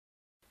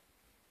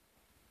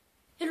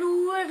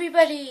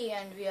everybody,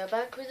 and we are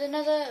back with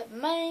another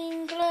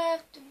Minecraft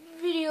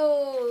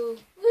video.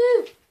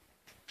 Woo!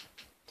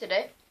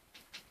 Today,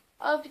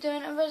 I'll be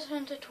doing a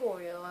redstone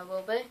tutorial,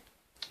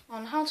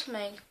 on how to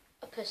make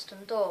a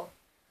piston door.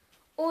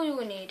 All you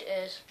will need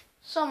is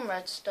some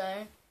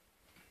redstone,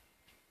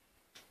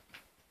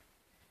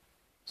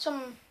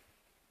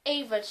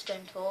 a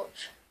redstone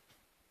torch,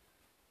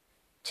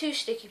 2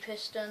 sticky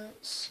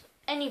pistons,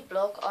 any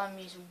block. I'm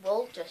using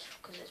wool just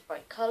because it's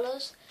bright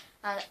colours,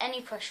 and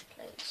any pressure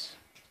plates.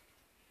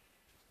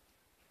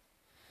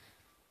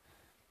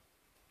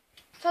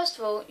 First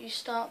of all, you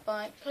start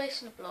by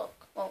placing a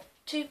block,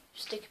 2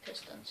 sticky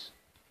pistons,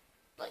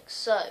 like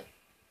so.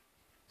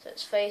 So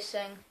it's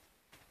facing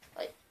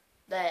like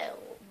there,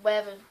 or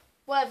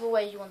whatever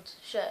way you want to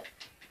show it.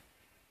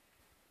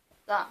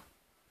 That,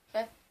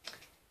 okay?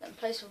 Then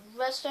place a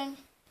redstone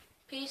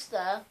piece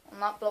there, on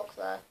that block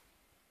there.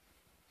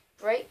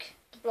 Break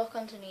the block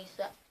underneath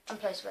it, and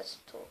place a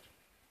redstone torch.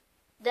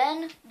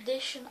 Then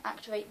this should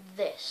activate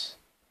this,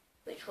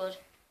 which would,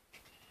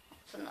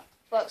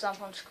 for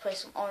example, I'm just going to place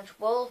some orange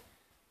wool.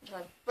 If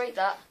I break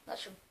that, that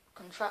should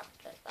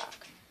contract it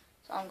back.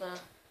 So I'm going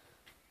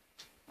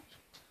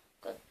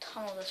to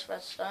tunnel this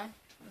redstone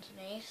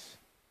underneath.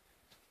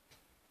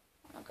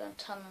 I'm going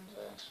to tunnel into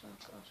this. Oh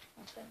god,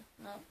 okay,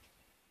 no.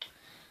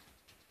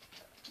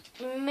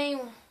 You may,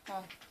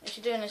 if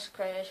you're doing this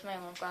creation, you may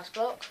want a grass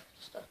block,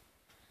 just to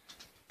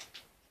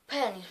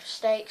repair any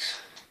mistakes,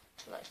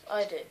 like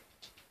I do.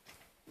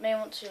 You may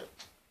want to,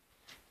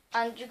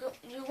 and you're going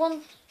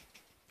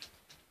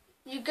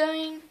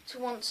to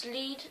want to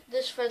lead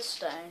this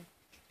redstone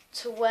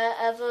to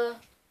wherever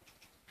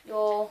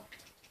your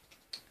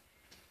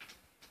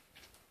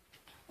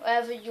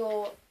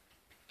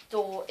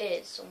door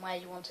is and where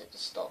you want it to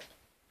stop.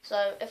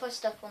 So if I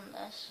step on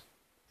this,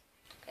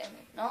 okay,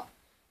 maybe not.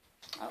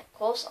 Oh, of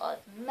course,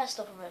 I've messed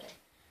up already.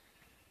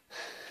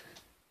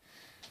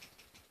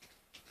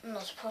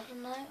 Not a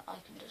problem though. I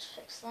can just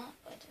fix that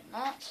by doing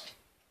that.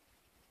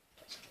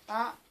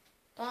 That.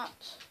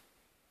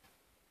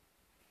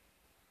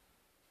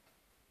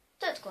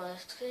 Don't go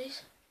left,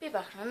 please. Be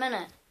back in a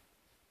minute.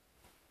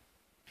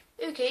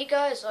 Okay,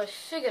 guys, I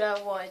figured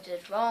out what I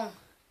did wrong.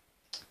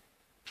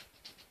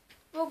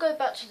 We'll go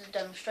back to the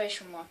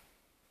demonstration one.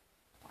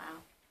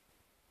 Wow.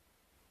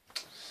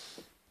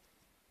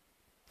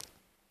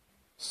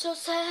 So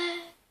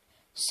sad,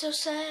 so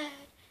sad.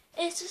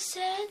 It's a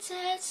sad,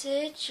 sad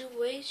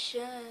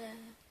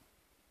situation.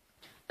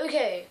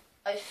 Okay,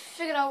 I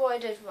figured out what I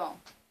did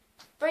wrong.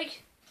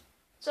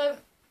 So,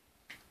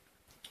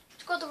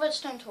 you've got the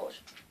redstone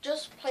torch.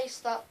 Just place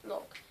that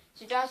block.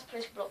 So you don't have to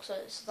place a block so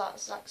it's that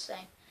exact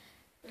same.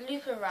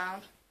 Loop it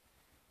around,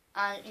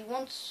 and you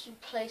want to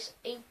place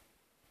a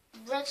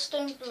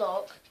redstone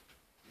block.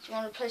 So you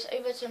want to place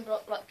a redstone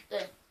block like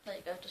this. There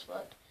you go, just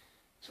worked.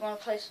 So you want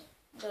to place,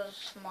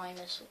 just mine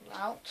this all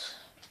out.